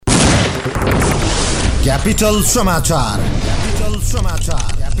Capital Samachar. Capital Samachar.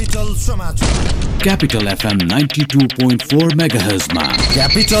 Capital Samachar. Capital FM 92.4 MHz मा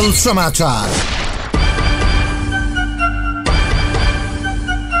Capital Samachar.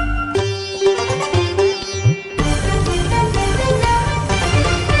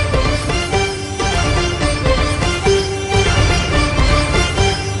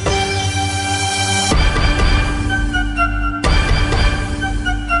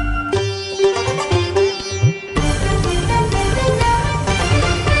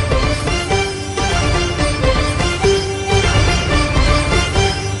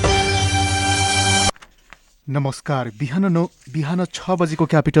 नमस्कार। बिहान 6 बजेको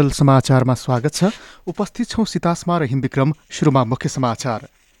क्यापिटल समाचारमा स्वागत छ। उपस्थित छौं सितासमा र हिमविक्रम। सुरुमा मुख्य समाचार।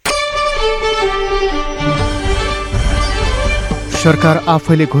 सरकार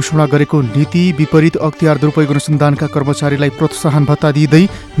आफैले घोषणा गरेको नीति विपरीत अख्तियार दुरुपयोग अनुसन्धानका कर्मचारीलाई प्रोत्साहन भत्ता दिँदै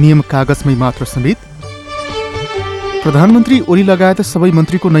नियम कागजमै मात्र समेत। प्रधानमन्त्री ओली लगायत सबै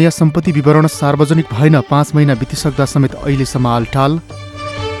मन्त्रीको नयाँ सम्पत्ति विवरण सार्वजनिक भएन। 5 महिना बितिसक्दा समेत अहिलेसम्म आलटाल।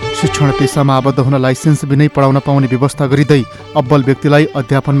 शिक्षण पेसामा आबद्ध हुन लाइसेन्स बिनै पढाउन पाउने व्यवस्था गरिँदै अब्बल व्यक्तिलाई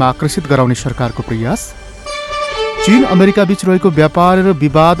अध्यापनमा आकर्षित गराउने सरकारको प्रयास। चीन अमेरिका बीच रहेको व्यापार र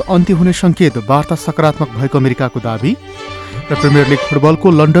विवाद अन्त्य हुने संकेत, वार्ता सकारात्मक भएको अमेरिकाको दाबी। र प्रिमियर लिग फुटबलको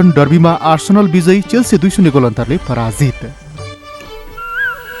लन्डन डर्बीमा आर्सेनल विजयी, चेल्सी 2-0 गोल अन्तरले पराजित।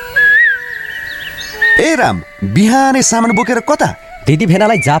 ए राम, बिहानै सामान बोकेर कता? दिदी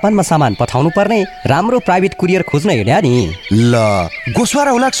भेनालाई जापानमा सामान पठाउनु पर्ने राम्रो प्राइभेट कुरियर खोज्न हिँड्या नि। ल,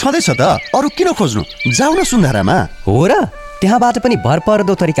 गोस्वारा हुलाक छँदैछ त, अरू किन खोज्नु? जाऊ न सुन्धारामा। हो र, त्यहाँबाट पनि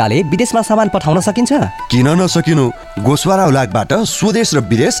भरपर्दो तरिकाले विदेशमा सामान पठाउन सकिन्छ। किन नसकिनु? गोस्वारा हुलाकबाट स्वदेश र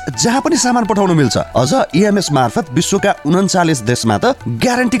विदेश जहाँ पनि सामान पठाउन मिल्छ। अझ EMS मार्फत विश्वका 39 देशमा त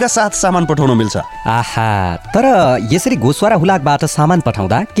ग्यारेन्टीका साथ सामान पठाउन मिल्छ। आहा, तर यसरी गोस्वारा हुलाकबाट सामान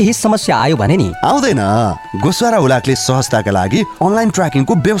पठाउँदा केही समस्या आयो भने नि? आउँदैन। गोस्वारा हुलाकले सहजताका लागि अनलाइन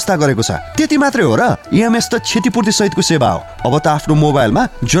ट्र्याकिङको व्यवस्था गरेको छ। त्यति मात्रै हो र? EMS त क्षतिपूर्ति सहितको सेवा हो। अब त आफ्नो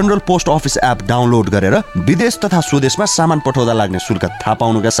मोबाइलमा general post office app download गरेर विदेश तथा स्वदेशमा सामान पठाउँदा लाग्ने शुल्क थाहा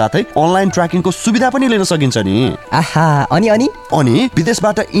पाउनुका साथै अनलाइन ट्र्याकिङको सुविधा पनि लिन सकिन्छ नि। आहा, अनि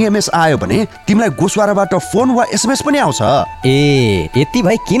विदेशबाट EMS आयो भने तिमीलाई गोस्वाराबाट फोन वा SMS पनि आउँछ। ए, यति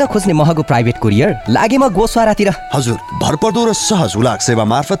भए किन खोज्ने महँगो प्राइभेट कुरियर? लागे म गोस्वारातिर। हजुर, भरपर्दो र सहज हुलाक सेवा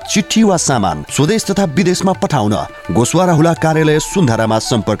मार्फत चिठी वा सामान स्वदेश तथा विदेशमा पठाउन गोस्वारा हुलाक कार्यालय सुन्धारामा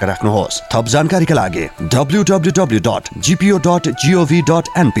सम्पर्क राख्नुहोस्। थप जानकारीका लागि www.gpo.gov.np,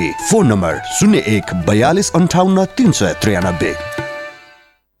 फोन नम्बर 01 42 58 393।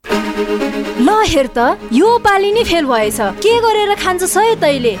 ल हेर त, यो पालि नि फेल भएछ। के गरेर खान्छस् है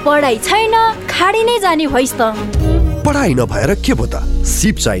तैले? पढाइ छैन, खाडी नै जाने भइस् त। पढाइ नभएर के भो त?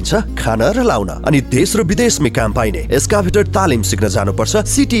 सिप चाहिन्छ खान र लाउन, अनि देश र विदेशमै काम पाइने एस्काभेटर तालिम सिक्न जानुपर्छ।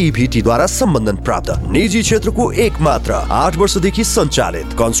 CTEVT द्वारा सम्बन्धन प्राप्त निजी क्षेत्रको एकमात्र 8 वर्षदेखि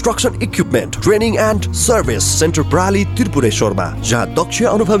सञ्चालित construction equipment training and service centre प्राली त्रिपुरेश्वरमा, जहाँ दक्ष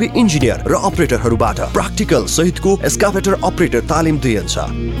अनुभवी इन्जिनियर र अपरेटरहरूबाट प्र्याक्टिकल सहितको एस्काभेटर अपरेटर तालिम दिइन्छ।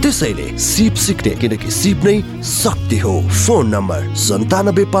 त्यसैले सिप सिक्ने, किनकि सिप नै शक्ति हो। Phone number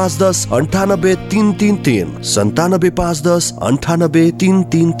 97 510 98 333 97 510 98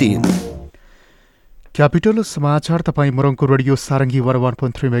 333। क्यापिटल समाचार तपाईँ मोरङको रेडियो सारङ्गी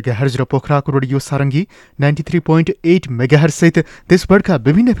 101.3 मेगाहर्ज र पोखराको रेडियो सारङ्गी 93.8 मेगाहर्ज सहित देशभरका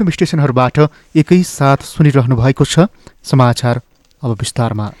विभिन्न FM स्टेशनहरूबाट एकैसाथ सुनिरहनु भएको छ। समाचार अब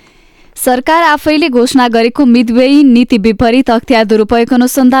विस्तारमा। सरकार आफैले घोषणा गरेको मितव्ययी नीति विपरीत अख्तियार दुरुपयोग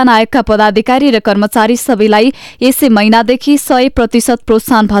अनुसन्धान आयोगका पदाधिकारी र कर्मचारी सबैलाई यसै महिनादेखि 100%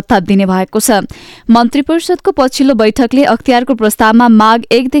 प्रोत्साहन भत्ता दिने भएको छ। मन्त्री परिषदको पछिल्लो बैठकले अख्तियारको प्रस्तावमा माघ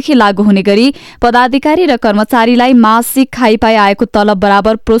 1 देखि लागू हुने गरी पदाधिकारी र कर्मचारीलाई मासिक खाइपाई आएको तलब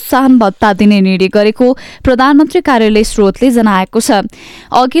बराबर प्रोत्साहन भत्ता दिने निर्णय गरेको प्रधानमन्त्री कार्यालय स्रोतले जनाएको छ।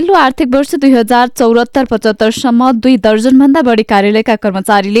 अघिल्लो आर्थिक वर्ष 2074-75 सम्म 2 दर्जनभन्दा बढी कार्यालयका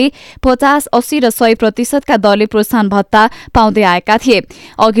कर्मचारीले 50, 80 र 100% का दरले प्रोत्साहन भत्ता पाउँदै आएका थिए।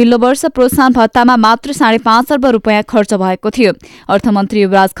 अघिल्लो वर्ष प्रोत्साहन भत्तामा मात्र 5.5 अर्ब रुपियाँ खर्च भएको थियो। अर्थमन्त्री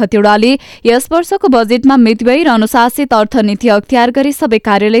युवराज खतिवड़ाले यस वर्षको बजेटमा मितव्ययी र अनुशासित अर्थनीति अख्तियार गरी सबै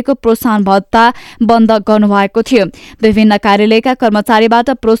कार्यालयको प्रोत्साहन भत्ता बन्द गर्नुभएको थियो। विभिन्न कार्यालयका कर्मचारीबाट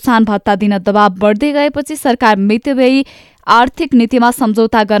प्रोत्साहन भत्ता दिन दबाव बढ्दै गएपछि सरकार मितव्ययी आर्थिक नीतिमा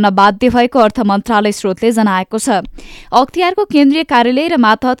सम्झौता गर्न बाध्य भएको अर्थ मन्त्रालय स्रोतले जनाएको छ। अख्तियारको केन्द्रीय कार्यालय र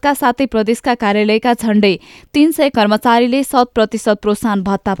मातहतका साथै प्रदेशका कार्यालयका झण्डै 300 कर्मचारीले 100% प्रोत्साहन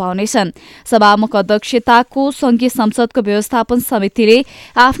भत्ता पाउनेछन्। सभामुख अध्यक्षताको संघीय संसदको व्यवस्थापन समितिले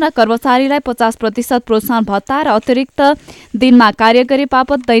आफ्ना कर्मचारीलाई 50% प्रोत्साहन भत्ता र अतिरिक्त दिनमा कार्य गरे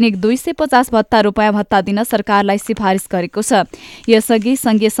बापत दैनिक 250 रुपियाँ भत्ता दिन सरकारलाई सिफारिस गरेको छ। यसअघि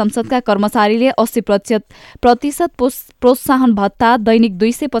संघीय संसदका कर्मचारीले 80% प्रोत्साहन भत्ता, दैनिक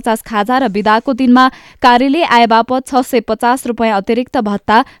 250 खाजा र बिदाको दिनमा कार्यालय आए बापत 650 रुपियाँ अतिरिक्त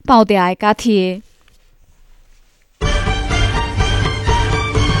भत्ता पाउँदै आएका थिए।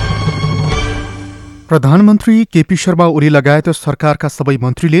 प्रधानमन्त्री केपी शर्मा ओली लगायत सरकारका सबै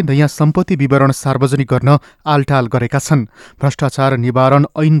मन्त्रीले नयाँ सम्पत्ति विवरण सार्वजनिक गर्न आलटाल गरेका छन्। भ्रष्टाचार निवारण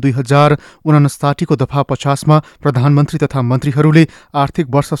ऐन 2059 को दफा 50 मा प्रधानमन्त्री तथा मन्त्रीहरूले आर्थिक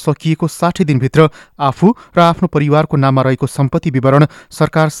वर्ष सकिएको 60 दिनभित्र आफू र आफ्नो परिवारको नाममा रहेको सम्पत्ति विवरण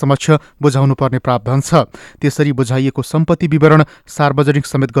सरकार समक्ष बुझाउनुपर्ने प्रावधान छ। त्यसरी बुझाइएको सम्पत्ति विवरण सार्वजनिक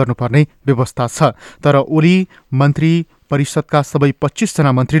समेत गर्नुपर्ने व्यवस्था छ। तर ओली मन्त्री परिषदका सबै 25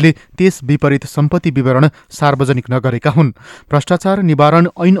 जना मन्त्रीले त्यस विपरीत सम्पत्ति विवरण सार्वजनिक नगरेका हुन्। भ्रष्टाचार निवारण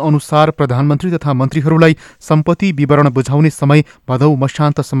ऐन अनुसार प्रधानमन्त्री तथा मन्त्रीहरूलाई सम्पत्ति विवरण बुझाउने समय भदौ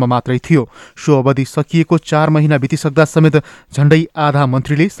मसान्तसम्म मात्रै थियो। सो अवधि सकिएको 4 महिना बितिसक्दा समेत झण्डै आधा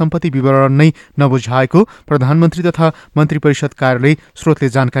मन्त्रीले सम्पत्ति विवरण नै नबुझाएको प्रधानमन्त्री तथा मन्त्री परिषद कार्यालय स्रोतले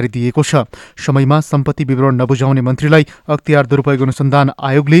जानकारी दिएको छ। समयमा सम्पत्ति विवरण नबुझाउने मन्त्रीलाई अख्तियार दुरुपयोग अनुसन्धान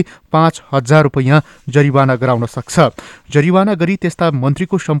आयोगले 5,000 रुपियाँ जरिवाना गराउन सक्छ। जरिवाना गरी त्यस्ता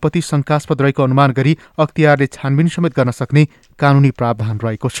मन्त्रीको सम्पत्ति शंकास्पद रहेको अनुमान गरी अख्तियारले छानबिन समेत गर्न सक्ने कानूनी प्रावधान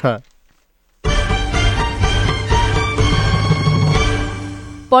रहेको छ।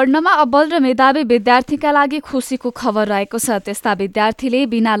 पढ्नमा अब्बल र मेधावी विद्यार्थीका लागि खुसीको खबर रहेको छ। त्यस्ता विद्यार्थीले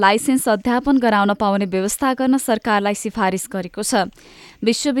बिना लाइसेन्स अध्यापन गराउन पाउने व्यवस्था गर्न सरकारलाई सिफारिस गरेको छ।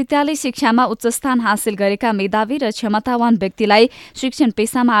 विश्वविद्यालय शिक्षामा उच्च स्थान हासिल गरेका मेधावी र क्षमतावान व्यक्तिलाई शिक्षण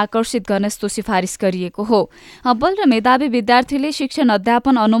पेसामा आकर्षित गर्न यस्तो सिफारिस गरिएको हो। अब्बल र मेधावी विद्यार्थीले शिक्षण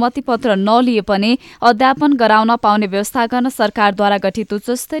अध्यापन अनुमति पत्र नलिए पनि अध्यापन गराउन पाउने व्यवस्था गर्न सरकारद्वारा गठित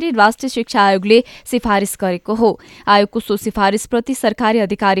उच्चस्तरीय राष्ट्रिय शिक्षा आयोगले सिफारिस गरेको हो। आयोगको सो सिफारिसप्रति सरकारी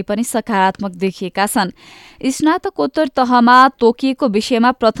अधिकारी पनि सकारात्मक देखिएका छन्। स्नातकोत्तर तहमा तोकिएको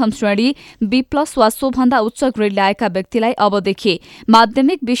विषयमा प्रथम श्रेणी B+ वा सोभन्दा उच्च ग्रेड ल्याएका व्यक्तिलाई अबदेखि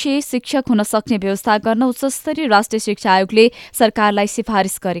माध्यमिक विषय शिक्षक हुन सक्ने व्यवस्था गर्न उच्चस्तरीय राष्ट्रिय शिक्षा आयोगले सरकारलाई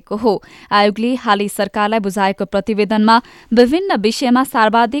सिफारिस गरेको हो। आयोगले हालै सरकारलाई बुझाएको प्रतिवेदनमा विभिन्न विषयमा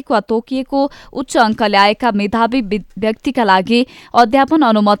सर्वाधिक वा तोकिएको उच्च अङ्क ल्याएका मेधावी व्यक्तिका लागि अध्यापन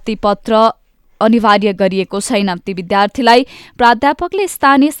अनुमति पत्र अनिवार्य गरिएको छैन। ती विद्यार्थीलाई प्राध्यापकले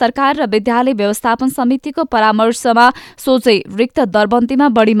स्थानीय सरकार र विद्यालय व्यवस्थापन समितिको परामर्शमा सोझै रिक्त दरबन्दीमा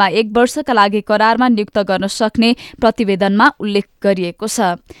बढीमा 1 वर्षका लागि करारमा नियुक्त गर्न सक्ने प्रतिवेदनमा उल्लेख गरिएको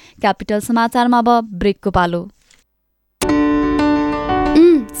छ। क्यापिटल समाचारमा अब ब्रेकको पालो।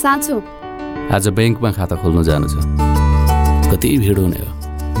 साँचो आज ब्याङ्कमा खाता खोल्न जानु छ। कति भिड हुने हो,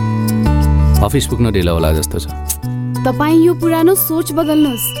 अफिस पुग्न ढिलो होला जस्तो छ। तपाईँ यो पुरानो सोच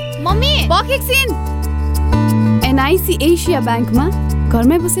बदल्नुहोस्। मम्मी एकछिन। NIC एसिया ब्याङ्कमा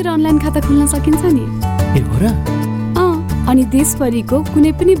घरमै बसेर अनलाइन खाता खोल्न सकिन्छ नि। ए हो र? अनि देशभरिको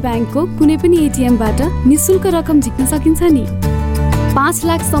कुनै पनि ब्याङ्कको कुनै पनि ATM-बाट निशुल्क रकम झिक्न सकिन्छ नि। 5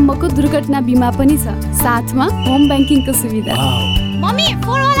 लाखसम्मको दुर्घटना बिमा पनि छ, साथमा होम ब्याङ्किङको सुविधा। मम्मी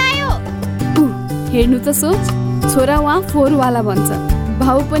 4 वाला आयो। हेर्नु त सोच, छोरा वहाँ 4 वाला भन्छ,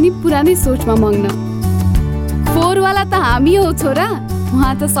 भाउ पनि पुरानै सोचमा मग्न। 4 वाला त हामी हो छोरा,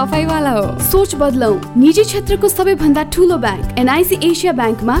 वहाँ त सफाईवाला हो। सोच बदलौ। निजी क्षेत्रको सबैभन्दा ठूलो ब्याङ्क NIC एसिया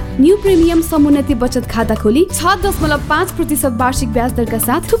ब्याङ्कमा न्यू प्रिमियम समुन्नति बचत खाता खोली 6.5% वार्षिक ब्याज दरका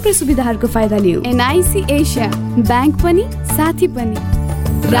साथ थुप्रै सुविधाहरूको फाइदा लिऊ। NIC एसिया ब्याङ्क पनि साथी पनि,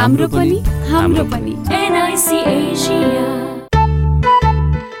 राम्रो पनि हाम्रो पनि। NIC Asia.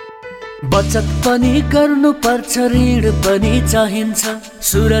 बचत पनि गर्नु पर्छ, ऋण पनि चाहिन्छ,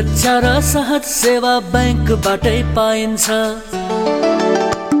 सुरक्षा र सहज सेवा ब्याङ्कबाटै पाइन्छ।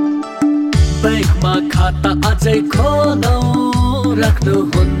 ब्याङ्कमा खाता अझै खोलौ,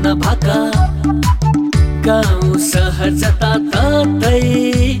 राख्नुहुन्न भाका, गाउँ सहर जताततै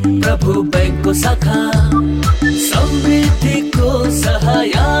प्रभु ब्याङ्कको शाखा, समृद्धिको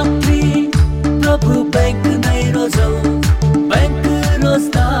सहयात्री प्रभु ब्याङ्क नै रोजौ। ब्याङ्क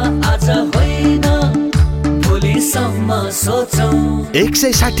रोज्दा आज होइन भोलिसम्म सोचौ।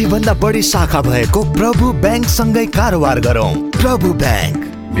 160 भन्दा बढी शाखा भएको प्रभु ब्याङ्क सँगै कारोबार गरौँ। प्रभु ब्याङ्क,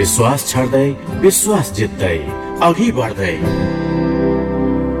 विश्वास छाड्दै विश्वास जित्दै अघि बढ्दै।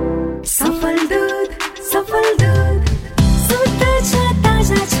 सफल दूध शुद्ध छ,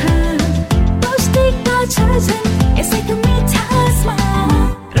 ताजा छ, पौष्टिकता छ, यसैको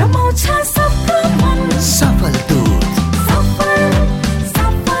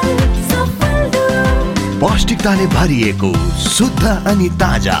शुद्धताले भरिएको शुद्ध अनि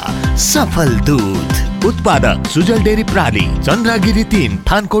ताजा सफल दूध। उत्पादक सुजल डेरी प्राली, चन्द्रगिरी 3,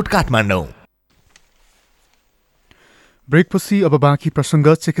 थानकोट, काठमाडौँ। ब्रेकपछि अब बाँकी प्रसङ्ग।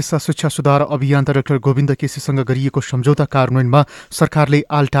 चिकित्सा शिक्षा सुधार अभियान डाक्टर गोविन्द केसीसँग गरिएको सम्झौता कार्यान्वयनमा सरकारले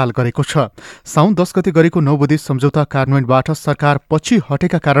आलटाल गरेको छ। साउन 10 गते गरेको 9 बुँदे सम्झौता कार्यान्वयनबाट सरकार पछि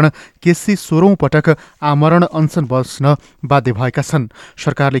हटेका कारण केसी 16औं पटक आमरण अनसन बस्न बाध्य भएका छन्।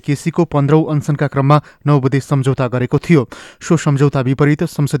 सरकारले केसीको 15औं अनसनका क्रममा 9 बुँदे सम्झौता गरेको थियो। सो सम्झौता विपरीत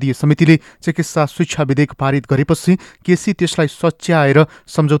संसदीय समितिले चिकित्सा शिक्षा विधेयक पारित गरेपछि केसी त्यसलाई सच्याएर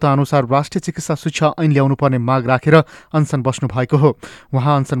सम्झौता अनुसार राष्ट्रिय चिकित्सा शिक्षा ऐन ल्याउनुपर्ने माग राखेर अनसन बस्नु भएको हो।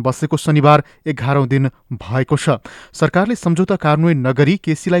 उहाँ अनसन बसेको शनिबार 11औं दिन भएको छ। सरकारले सम्झौता कार्यान्वयन नगरी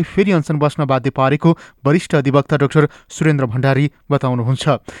केसीलाई फेरि अनसन बस्न बाध्य पारेको वरिष्ठ अधिवक्ता डाक्टर सुरेन्द्र भण्डारी बताउनुहुन्छ।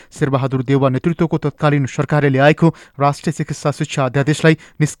 शेरबहादुर देउवा नेतृत्वको तत्कालीन सरकारले ल्याएको राष्ट्रिय चिकित्सा शिक्षा अध्यादेशलाई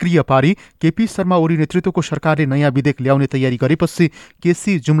निष्क्रिय पारी केपी शर्मा ओली नेतृत्वको सरकारले नयाँ विधेयक ल्याउने तयारी गरेपछि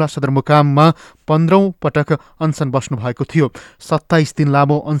केसी जुम्ला सदरमुकाममा 15औं पटक अनसन बस्नु भएको थियो। 27 दिन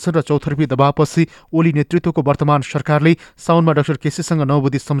लामो अनसन र चौतर्फी दबावपछि ओली नेतृत्वको वर्तमान सरकारले साउनमा डाक्टर केसीसँग 9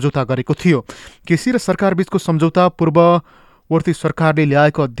 बुँदे सम्झौता गरेको थियो। केसी र सरकारबीचको सम्झौता पूर्ववर्ती सरकारले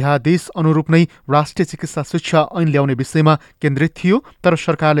ल्याएको अध्यादेश अनुरूप नै राष्ट्रिय चिकित्सा शिक्षा ऐन ल्याउने विषयमा केन्द्रित थियो। तर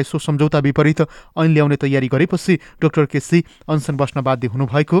सरकारले सो सम्झौता विपरीत ऐन ल्याउने तयारी गरेपछि डाक्टर केसी अनसन बस्न बाध्य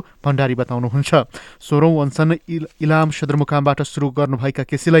हुनुभएको भण्डारी बताउनुहुन्छ। 16औं अनसन इलाम सदरमुकामबाट सुरु गर्नुभएका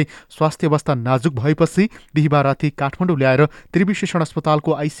केसीलाई स्वास्थ्य अवस्था नाजुक भएपछि बिहिबार राति काठमाडौँ ल्याएर त्रिविशेषण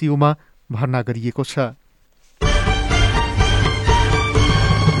अस्पतालको आइसियुमा भर्ना गरिएको छ।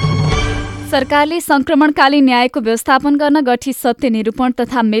 सरकारले संक्रमणकालीन न्यायको व्यवस्थापन गर्न गठित सत्य निरूपण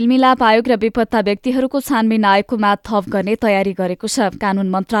तथा मेलमिलाप आयोग र बेपत्ता व्यक्तिहरूको छानबिन आयोगमा थप गर्ने तयारी गरेको छ। कानून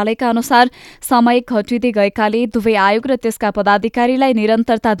मन्त्रालयका अनुसार समय घटिँदै गएकाले दुवै आयोग र त्यसका पदाधिकारीलाई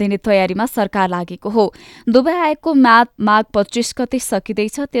निरन्तरता दिने तयारीमा सरकार लागेको हो। दुवै आयोगको म्याद माघ 25 गते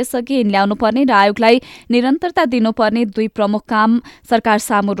सकिँदैछ। त्यसअघि ऐन ल्याउनुपर्ने र आयोगलाई निरन्तरता दिनुपर्ने दुई प्रमुख काम सरकार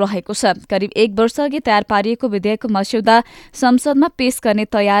सामु रहेको छ। करिब 1 वर्ष अघि तयार पारिएको विधेयक मस्यौदा संसदमा पेश गर्ने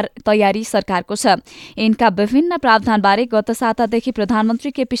तयारी सरकारको छ। यिनका विभिन्न प्रावधानबारे गत सातादेखि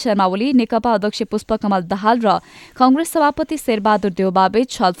प्रधानमन्त्री केपी शर्मा ओली, नेकपा अध्यक्ष पुष्पकमल दाहाल र कांग्रेस सभापति शेरबहादुर देउवाबीच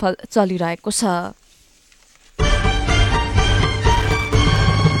छलफल चलिरहेको छ।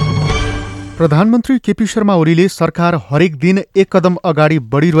 प्रधानमन्त्री केपी शर्मा ओलीले सरकार हरेक दिन 1 कदम अगाडि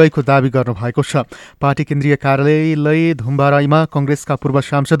बढिरहेको दावी गर्नुभएको छ। पार्टी केन्द्रीय कार्यालय धुम्बाराईमा कांग्रेसका पूर्व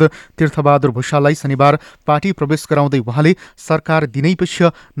सांसद तीर्थबहादुर भूषाललाई शनिबार पार्टी प्रवेश गराउँदै उहाँले सरकार दिनैपछि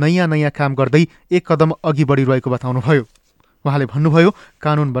नयाँ काम गर्दै 1 कदम अघि बढिरहेको बताउनुभयो। उहाँले भन्नुभयो,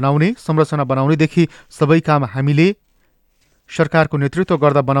 कानून बनाउने, संरचना बनाउनेदेखि सबै काम हामीले सरकारको नेतृत्व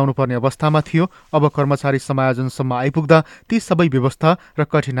गर्दा बनाउनु पर्ने अवस्थामा थियो। अब कर्मचारी समायोजनसम्म आइपुग्दा ती सबै व्यवस्था र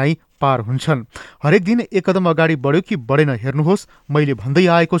कठिनाई पार हुन्छन्। हरेक दिन 1 कदम अगाडि बढ्यो कि बढेन हेर्नुहोस्। मैले भन्दै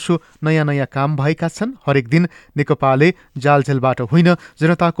आएको छु, नयाँ काम भएका छन्। हरेक दिन नेकपाले जालझेलबाट होइन,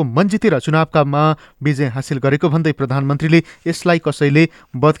 जनताको मन जितेर चुनावकामा विजय हासिल गरेको भन्दै प्रधानमन्त्रीले यसलाई कसैले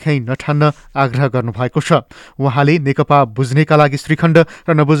बदख्याई नठान्न आग्रह गर्नुभएको छ। उहाँले नेकपा बुझ्नेका लागि श्रीखण्ड र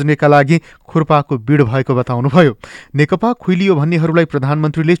नबुझ्नेका लागि खुर्पाको बिड भएको बताउनुभयो। नेकपा खुइलियो भन्नेहरूलाई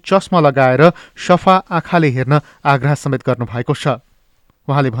प्रधानमन्त्रीले चस्मा लगाएर सफा आँखाले हेर्न आग्रह समेत गर्नुभएको छ।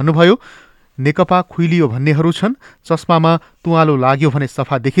 उहाँले भन्नुभयो, नेकपा खुइलियो भन्नेहरू छन्। चस्मामा तुवालो लाग्यो भने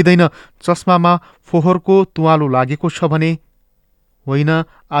सफा देखिँदैन। चस्मामा फोहोरको तुवालो लागेको छ भने होइन,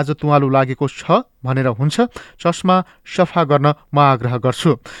 आज तुवालो लागेको छ भनेर हुन्छ। चस्मा सफा गर्न म आग्रह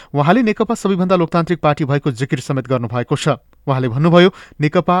गर्छु। उहाँले नेकपा सबैभन्दा लोकतान्त्रिक पार्टी भएको जिकिर समेत गर्नुभएको छ। उहाँले भन्नुभयो,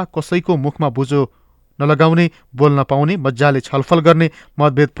 नेकपा कसैको मुखमा बुझो नलगाउने, बोल्न पाउने, मजाले छलफल गर्ने,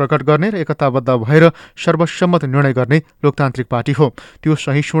 मतभेद प्रकट गर्ने र एकताबद्ध भएर सर्वसम्मत निर्णय गर्ने लोकतान्त्रिक पार्टी हो। त्यो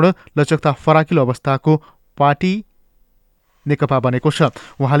सहिष्णु लचकता फराकिलो अवस्थाको पार्टी नेकपा बनेको छ।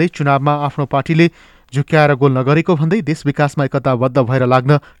 उहाँले चुनावमा आफ्नो पार्टीले झुक्याएर गोल नगरेको भन्दै देश विकासमा एकताबद्ध भएर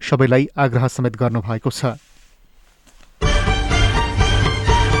लाग्न सबैलाई आग्रह समेत गर्नुभएको छ।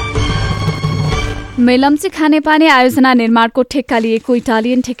 मेलम्ची खानेपानी आयोजना निर्माणको ठेक्का लिएको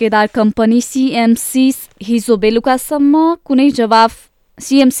इटालियन ठेकेदार कम्पनी सीएमसीले हिजो बेलुकासम्म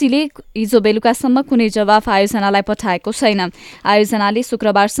कुनै जवाफ आयोजनालाई पठाएको छैन। आयोजनाले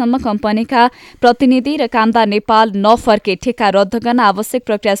शुक्रबारसम्म कम्पनीका प्रतिनिधि र कामदार नेपाल नफर्के ठेक्का रद्द गर्न आवश्यक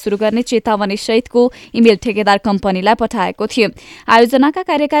प्रक्रिया शुरू गर्ने चेतावनी सहितको इमेल ठेकेदार कम्पनीलाई पठाएको थियो। आयोजनाका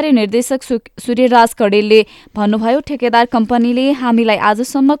कार्यकारी निर्देशक सूर्यराज कडेलले भन्नुभयो, ठेकेदार कम्पनीले हामीलाई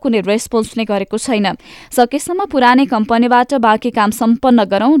आजसम्म कुनै रेस्पोन्स नै गरेको छैन। सकेसम्म पुरानै कम्पनीबाट बाँकी काम सम्पन्न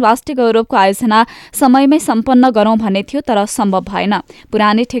गरौं, राष्ट्रिय गौरवको आयोजना समयमै सम्पन्न गरौं भन्ने थियो, तर सम्भव भएन।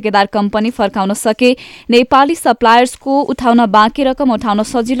 पुरानै ठेकेदार कम्पनी फर्काउन सके नेपाली सप्लायर्सको उठाउन बाँकी रकम उठाउन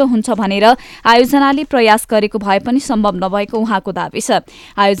सजिलो हुन्छ भनेर आयोजनाले प्रयास गरेको भए पनि सम्भव नभएको उहाँको दावी छ।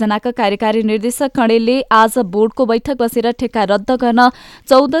 आयोजनाका कार्यकारी निर्देशक कणेलले आज बोर्डको बैठक बसेर ठेक्का रद्द गर्न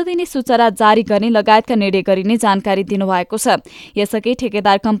 14 दिने सूचना जारी गर्ने लगायतका निर्णय गरिने जानकारी दिनुभएको छ। यसअघि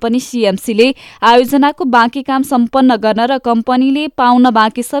ठेकेदार कम्पनी सीएमसीले आयोजनाको बाँकी काम सम्पन्न गर्न र कम्पनीले पाउन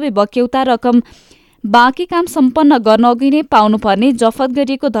बाँकी सबै बक्यौता रकम बाँकी काम सम्पन्न गर्न अघि नै पाउनुपर्ने जफत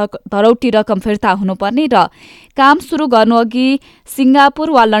गरिएको धरौटी रकम फिर्ता हुनुपर्ने र काम सुरु गर्नुअघि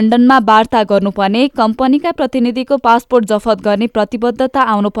सिंगापुर वा लन्डनमा वार्ता गर्नुपर्ने, कम्पनीका प्रतिनिधिको पासपोर्ट जफत गर्ने प्रतिबद्धता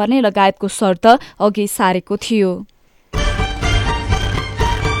आउनुपर्ने लगायतको शर्त अघि सारेको थियो।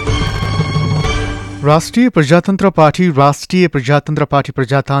 राष्ट्रिय प्रजातन्त्र पार्टी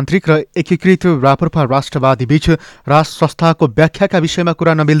प्रजातान्त्रिक र एकीकृत राप्रपा राष्ट्रवादी बीच राष्ट्र संस्थाको व्याख्याका विषयमा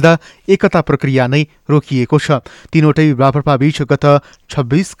कुरा नमिल्दा एकता प्रक्रिया नै रोकिएको छ। तीनवटै राप्रपा बीच गत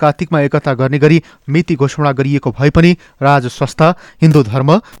 26 कार्तिकमा एकता गर्ने गरी मिति घोषणा गरिएको भए पनि राज संस्था, हिन्दू धर्म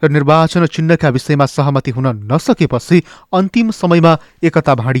र निर्वाचन चिन्हका विषयमा सहमति हुन नसकेपछि अन्तिम समयमा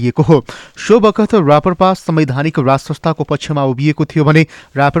एकता भाँडिएको हो। सो बखत राप्रपा संवैधानिक राज संस्थाको पक्षमा उभिएको थियो भने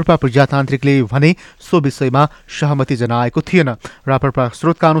राप्रपा प्रजातान्त्रिकले भने सो विषयमा सहमति जनाएको थिएन। राप्रपा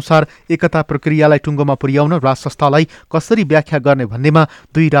स्रोतका अनुसार एकता प्रक्रियालाई टुङ्गोमा पुर्याउन राज संस्थालाई कसरी व्याख्या गर्ने भन्नेमा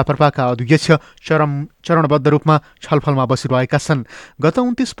दुई राप्रपाका अध्यक्ष चरणबद्ध रूपमा छलफलमा बसिरहेका छन्। गत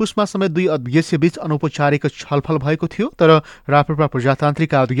 29 पुसमा समेत दुई अध्यक्षबीच अनौपचारिक छलफल भएको थियो, तर राप्रपा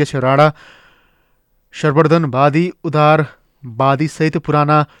प्रजातान्त्रिकका अध्यक्ष राणा सर्ववर्धनवादी उदारवादी सहित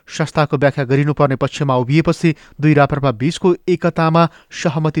पुराना संस्थाको व्याख्या गरिनुपर्ने पक्षमा उभिएपछि दुई राप्रपा बीचको एकतामा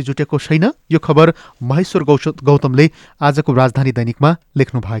सहमति जुटेको छैन। यो खबर महेश्वर गौतमले आजको राजधानी दैनिकमा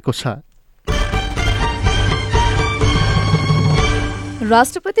लेख्नु भएको छ।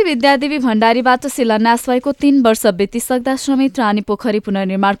 राष्ट्रपति विद्यादेवी भण्डारीबाट शिलान्यास भएको 3 वर्ष बितिसक्दा समेत रानी पोखरी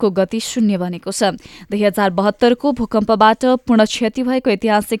पुनर्निर्माणको गति शून्य बनेको छ। 2072 को भूकम्पबाट पूर्ण क्षति भएको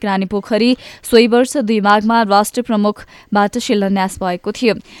ऐतिहासिक रानी पोखरी सोही वर्ष 2 माघमा राष्ट्र प्रमुखबाट शिलान्यास भएको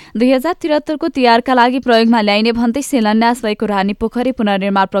थियो। 2073 को तिहारका लागि प्रयोगमा ल्याइने भन्दै शिलान्यास भएको रानी पोखरी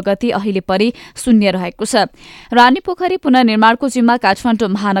पुनर्निर्माण प्रगति अहिले पनि शून्य रहेको छ। रानी पोखरी पुनर्निर्माणको जिम्मा काठमाडौँ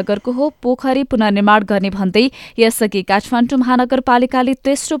महानगरको हो। पोखरी पुनर्निर्माण गर्ने भन्दै यसअघि काठमाडौँ महानगरपालिका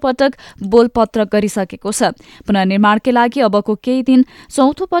तेस्रो पटक बोलपत्र गरिसकेको छ। पुनर्निर्माणकै लागि अबको केही दिन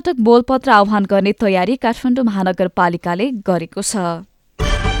चौथो पटक बोलपत्र आह्वान गर्ने तयारी काठमाडौँ महानगरपालिकाले गरेको छ।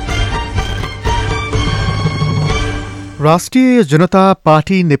 राष्ट्रिय जनता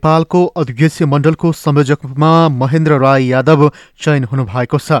पार्टी नेपालको अध्यक्ष मण्डलको संयोजकमा महेन्द्र राय यादव चयन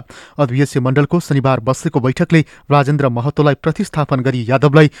हुनुभएको छ। अध्यक्ष मण्डलको शनिबार बसेको बैठकले राजेन्द्र महतोलाई प्रतिस्थापन गरी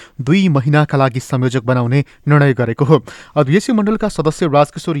यादवलाई 2 महिनाका लागि संयोजक बनाउने निर्णय गरेको हो। अध्यक्ष मण्डलका सदस्य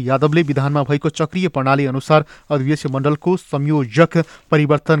राजकिशोर यादवले विधानमा भएको चक्रीय प्रणाली अनुसार अध्यक्ष मण्डलको संयोजक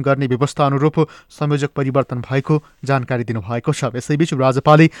परिवर्तन गर्ने व्यवस्था अनुरूप संयोजक परिवर्तन भएको जानकारी दिनुभएको छ। यसैबीच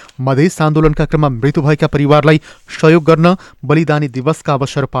राज्यपालले मधेस आन्दोलनका क्रममा मृत्यु भएका परिवारलाई सहयोग गर्न बलिदानी दिवसका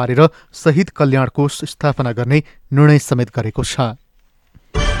अवसर पारेर शहीद कल्याण कोष स्थापना गर्ने निर्णय समेत गरेको छ।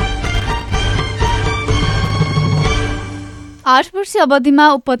 8 वर्ष अवधिमा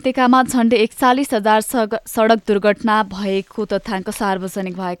उपत्यकामा झण्डै 41,000 सडक दुर्घटना भएको तथ्याङ्क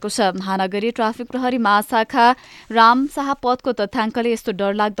सार्वजनिक भएको छ। महानगरीय ट्राफिक प्रहरी महाशाखा रामशाह पथको तथ्याङ्कले यस्तो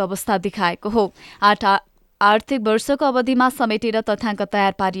डरलाग्दो अवस्था देखाएको हो। आर्थिक वर्षको अवधिमा समेटेर तथ्याङ्क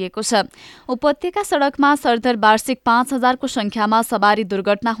तयार पारिएको छ। उपत्यका सडकमा सरदर वार्षिक 5,000 को संख्यामा सवारी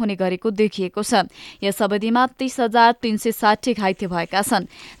दुर्घटना हुने गरेको देखिएको छ। यस अवधिमा 30,360 घाइते भएका छन्,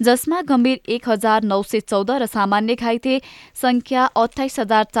 जसमा गम्भीर 1,914 र सामान्य घाइते संख्या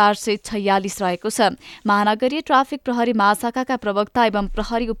 28,446 रहेको छ। महानगरीय ट्राफिक प्रहरी महाशाखाका प्रवक्ता एवं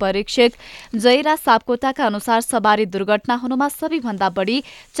प्रहरी उपरीक्षक जयराज सापकोटाका अनुसार सवारी दुर्घटना हुनुमा सबैभन्दा बढी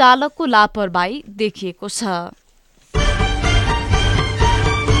चालकको लापरवाही देखिएको छ।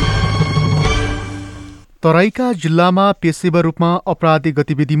 तराईका जिल्लामा पेशेवर रूपमा अपराधिक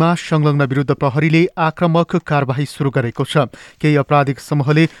गतिविधिमा संलग्न विरुद्ध प्रहरीले आक्रामक कारबाही सुरु गरेको छ। केही आपराधिक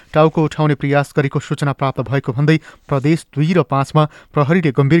समूहले टाउको उठाउने प्रयास गरेको सूचना प्राप्त भएको भन्दै प्रदेश 2 र 5 मा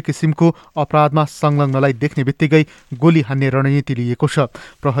प्रहरीले गम्भीर किसिमको अपराधमा संलग्नलाई देख्ने बित्तिकै गोली हान्ने रणनीति लिएको छ।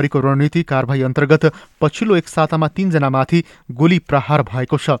 प्रहरीको रणनीति कारबाही अन्तर्गत पछिल्लो एक सातामा 3 जनामाथि गोली प्रहार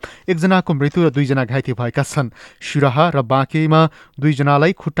भएको छ। 1 जनाको मृत्यु र 2 जना घाइते भएका छन्। सिराहा र बाँकेमा 2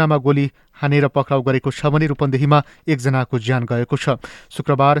 जनालाई खुट्टामा गोली हानेर पक्राउ गरेको छ भने रूपन्देहीमा 1 जनाको ज्यान गएको छ।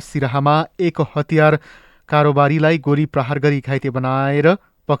 शुक्रबार सिराहामा एक हतियार कारोबारीलाई गोली प्रहार गरी घाइते बनाएर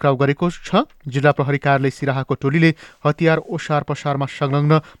पक्राउ गरेको छ। जिल्ला प्रहरी कार्यालय सिराहाको टोलीले हतियार ओसार पसारमा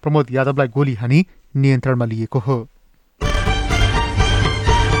संलग्न प्रमोद यादवलाई गोली हानी नियन्त्रणमा लिएको हो।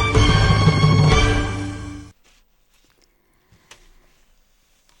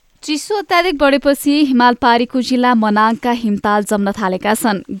 चिसो अत्याधिक बढेपछि हिमाल पारीको जिल्ला मनाङका हिमताल जम्न थालेका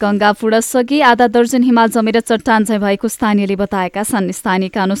छन्। गंगा फुडसअघि आधा दर्जन हिमाल जमेर चट्टान झैं भएको स्थानीयले बताएका छन्।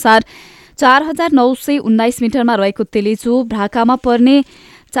 स्थानीयका अनुसार 4919 मिटरमा रहेको तेलेजो, भ्राकामा पर्ने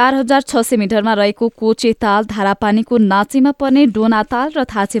 4600 मिटरमा रहेको कोचे ताल, धारापानीको नाचेमा पर्ने डोना ताल र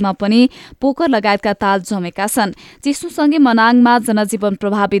थाचेमा पनि पोखर लगायतका ताल जमेका छन्। चिसोसँगै मनाङमा जनजीवन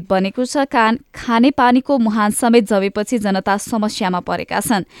प्रभावित बनेको छ। खानेपानीको मुहान समेत जमेपछि जनता समस्यामा परेका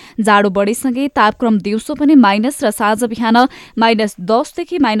छन्। जाडो बढीसँगै तापक्रम दिउँसो पनि माइनस र साँझ बिहान -10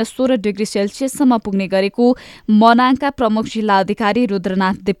 देखि -16 डिग्री सेल्सियससम्म पुग्ने गरेको मनाङका प्रमुख जिल्ला अधिकारी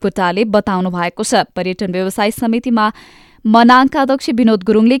रुद्रनाथ देवकोटाले बताउनु भएको छ। पर्यटन व्यवसाय समितिमा मनाङका अध्यक्ष विनोद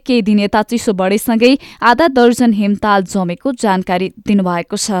गुरुङले केही दिन यता चिसो बढेसँगै आधा दर्जन हिमताल जमेको जानकारी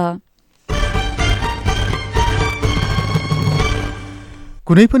दिनुभएको छ।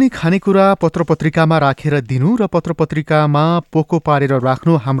 कुनै पनि खानेकुरा पत्रपत्रिकामा राखेर दिनु र पत्रपत्रिकामा पोको पारेर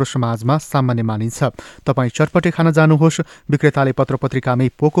राख्नु हाम्रो समाजमा सामान्य मानिन्छ। तपाईँ चटपटे खान जानुहोस्, विक्रेताले पत्रपत्रिकामै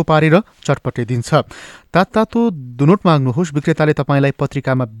पोको पारेर चटपटे दिन्छ। तातो दुनोट माग्नुहोस्, विक्रेताले तपाईँलाई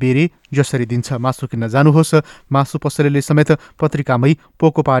पत्रिकामा बेरे जसरी दिन्छ। मासु किन्न जानुहोस्, मासु पसलेले समेत पत्रिकामै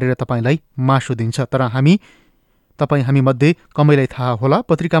पोको पारेर तपाईँलाई मासु दिन्छ। तर तपाईँ हामी मध्ये कमैलाई थाहा होला,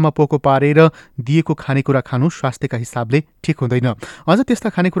 पत्रिकामा पोको पारेर दिएको खानेकुरा खानु स्वास्थ्यका हिसाबले ठिक हुँदैन। अझ त्यस्ता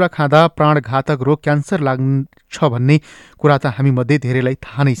खानेकुरा खाँदा प्राणघातक रोग, क्यान्सर लाग्छ भन्ने कुरा त हामी मध्ये धेरैलाई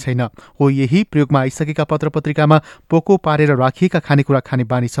थाहा नै छैन। हो यही प्रयोगमा आइसकेका पत्रपत्रिकामा पोको पारेर राखिएका खानेकुरा खाने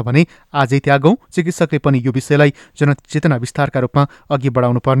बानी छ भने आजै त्यागौं। चिकित्सकले पनि यो विषयलाई जनचेतना विस्तारका रूपमा अघि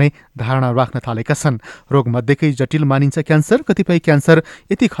बढाउनु पर्ने धारणा राख्न थालेका छन्। रोगमध्येकै जटिल मानिन्छ क्यान्सर। कतिपय क्यान्सर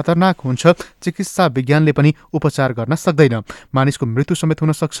यति खतरनाक हुन्छ चिकित्सा विज्ञानले पनि उपचार गर्न सक्दैन। मानिसको मृत्यु समेत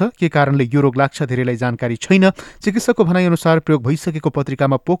हुन सक्छ। के कारणले यो रोग लाग्छ धेरैलाई जानकारी छैन। चिकित्सकको भनाइअनुसार प्रयोग भइसकेको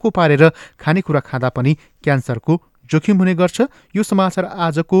पत्रिकामा पोको पारेर खानेकुरा खाँदा पनि क्यान्सरको जोखिम हुने गर्छ। यो समाचार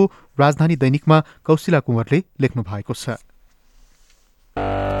आजको राजधानी दैनिकमा कौशिला कुँवरले लेख्नु भएको छ।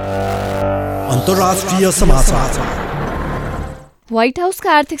 अन्तर्राष्ट्रिय समाचार। व्हाइट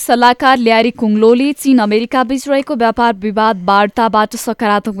हाउसका आर्थिक सल्लाहकार ल्यारी कुङलोले चीन अमेरिका बीच रहेको व्यापार विवाद वार्ताबाट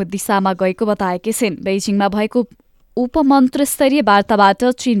सकारात्मक दिशामा गएको बताएकी छिन्। बेजिङमा भएको उपमन्त्रीस्तरीय वार्ताबाट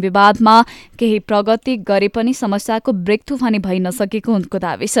चीन विवादमा केही प्रगति गरे पनि समस्याको ब्रेकथ्रू भने भइ नसकेको उनको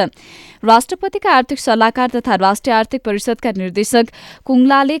दावी छ। राष्ट्रपतिका आर्थिक सल्लाहकार तथा राष्ट्रिय आर्थिक परिषदका निर्देशक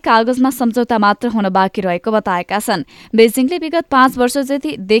कुङलाले कागजमा सम्झौता मात्र हुन बाँकी रहेको बताएका छन्। बेजिङले विगत 5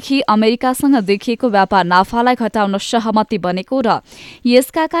 वर्षदेखि अमेरिकासँग देखिएको व्यापार नाफालाई घटाउन सहमति बनेको र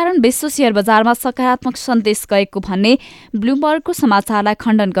यसका कारण विश्व शेयर बजारमा सकारात्मक सन्देश गएको भन्ने ब्लुमबर्गको समाचारलाई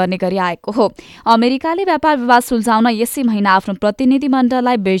खण्डन गर्ने गरी आएको हो। अमेरिकाले व्यापार विवाद सुल्झाउन यसै महिना आफ्नो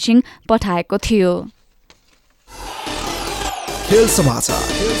प्रतिनिधिमण्डललाई बेजिङ पठाएको थियो। खेल समाचार।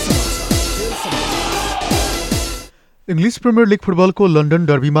 इङ्ग्लिस प्रिमियर लिग फुटबलको लन्डन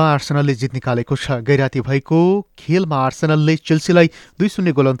डर्बीमा आर्सेनलले जित निकालेको छ। गैराती भएको खेलमा आर्सेनलले चेल्सीलाई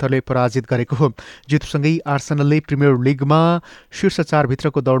 2-0 गोल अन्तरले पराजित गरेको हो। जितसँगै आर्सेनलले प्रिमियर लिगमा शीर्ष 4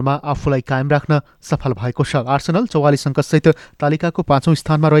 भित्रको दौडमा आफूलाई कायम राख्न सफल भएको छ। आर्सेनल 44 अङ्कसहित तालिकाको 5औं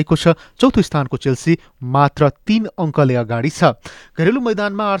स्थानमा रहेको छ। चौथो स्थानको चेल्सी मात्र 3 अङ्कले अगाडि छ। घरेलु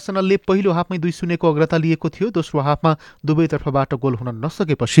मैदानमा आर्सेनलले पहिलो हाफमै 2-0 को अग्रता लिएको थियो। दोस्रो हाफमा दुवै तर्फबाट गोल हुन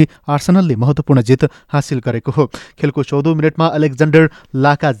नसकेपछि आर्सेनलले महत्त्वपूर्ण जित हासिल गरेको हो। खेलको 14औं मिनेटमा अलेक्जेन्डर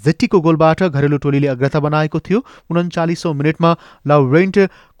लाकाजेट्टीको गोलबाट घरेलु टोलीले अग्रता बनाएको थियो। 39औं मिनेटमा लाउरेन्ट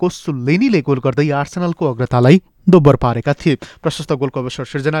कोस्टुलेनीले गोल गर्दै आर्सेनलको अग्रतालाई दोब्बर पारेका थिए। प्रशस्त गोलको अवसर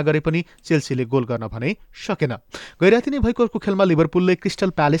सिर्जना गरे पनि चेल्सीले गोल गर्न भने सकेन। गैराती नै भएको अर्को खेलमा लिभरपुलले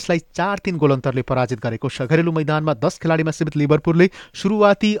क्रिस्टल प्यालेसलाई 4-3 गोल अन्तरले पराजित गरेको छ। घरेलु मैदानमा 10 खेलाडीमा सीमित लिभरपुलले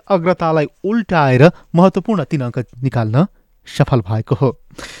सुरुवाती अग्रतालाई उल्टाएर महत्त्वपूर्ण 3 अङ्क निकाल्न सफल भएको हो।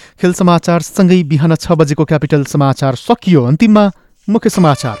 खेल समाचार सँगै बिहान 6 बजेको क्यापिटल समाचार सकियो। अन्तिममा मुख्य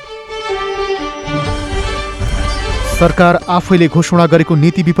समाचार। सरकार आफैले घोषणा गरेको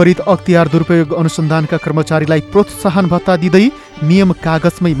नीति विपरीत अख्तियार दुरुपयोग अनुसन्धानका कर्मचारीलाई प्रोत्साहन भत्ता दिँदै नियम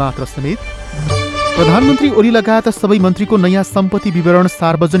कागजमै मात्र समेत। प्रधानमन्त्री ओली लगायत सबै मन्त्रीको नयाँ सम्पत्ति विवरण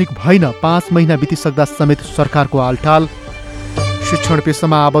सार्वजनिक भएन। 5 महिना बितिसक्दा समेत सरकारको आलटाल। शिक्षण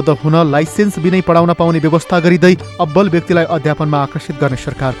पेसामा आबद्ध हुन लाइसेन्स बिनै पढाउन पाउने व्यवस्था गरिँदै अब्बल व्यक्तिलाई अध्यापनमा आकर्षित गर्ने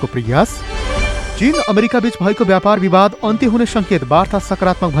सरकारको प्रयास। चीन अमेरिका बीच भएको व्यापार विवाद अन्त्य हुने संकेत, वार्ता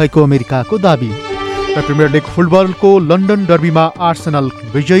सकारात्मक भएको अमेरिकाको दावी। र प्रिमियर लिग फुटबलको लन्डन डर्बीमा आर्सेनल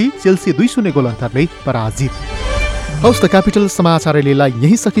विजयी, चेल्सी 2-0 गोल अन्तरले पराजित। हौस् त क्यापिटल समाचार अहिलेलाई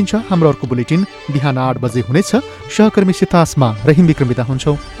यही सकिन्छ। हाम्रो अर्को बुलेटिन बिहान 8 बजे हुनेछ। सहकर्मी सितासमा रहिम विक्रम बिदा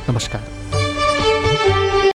हुन्छौँ। नमस्कार।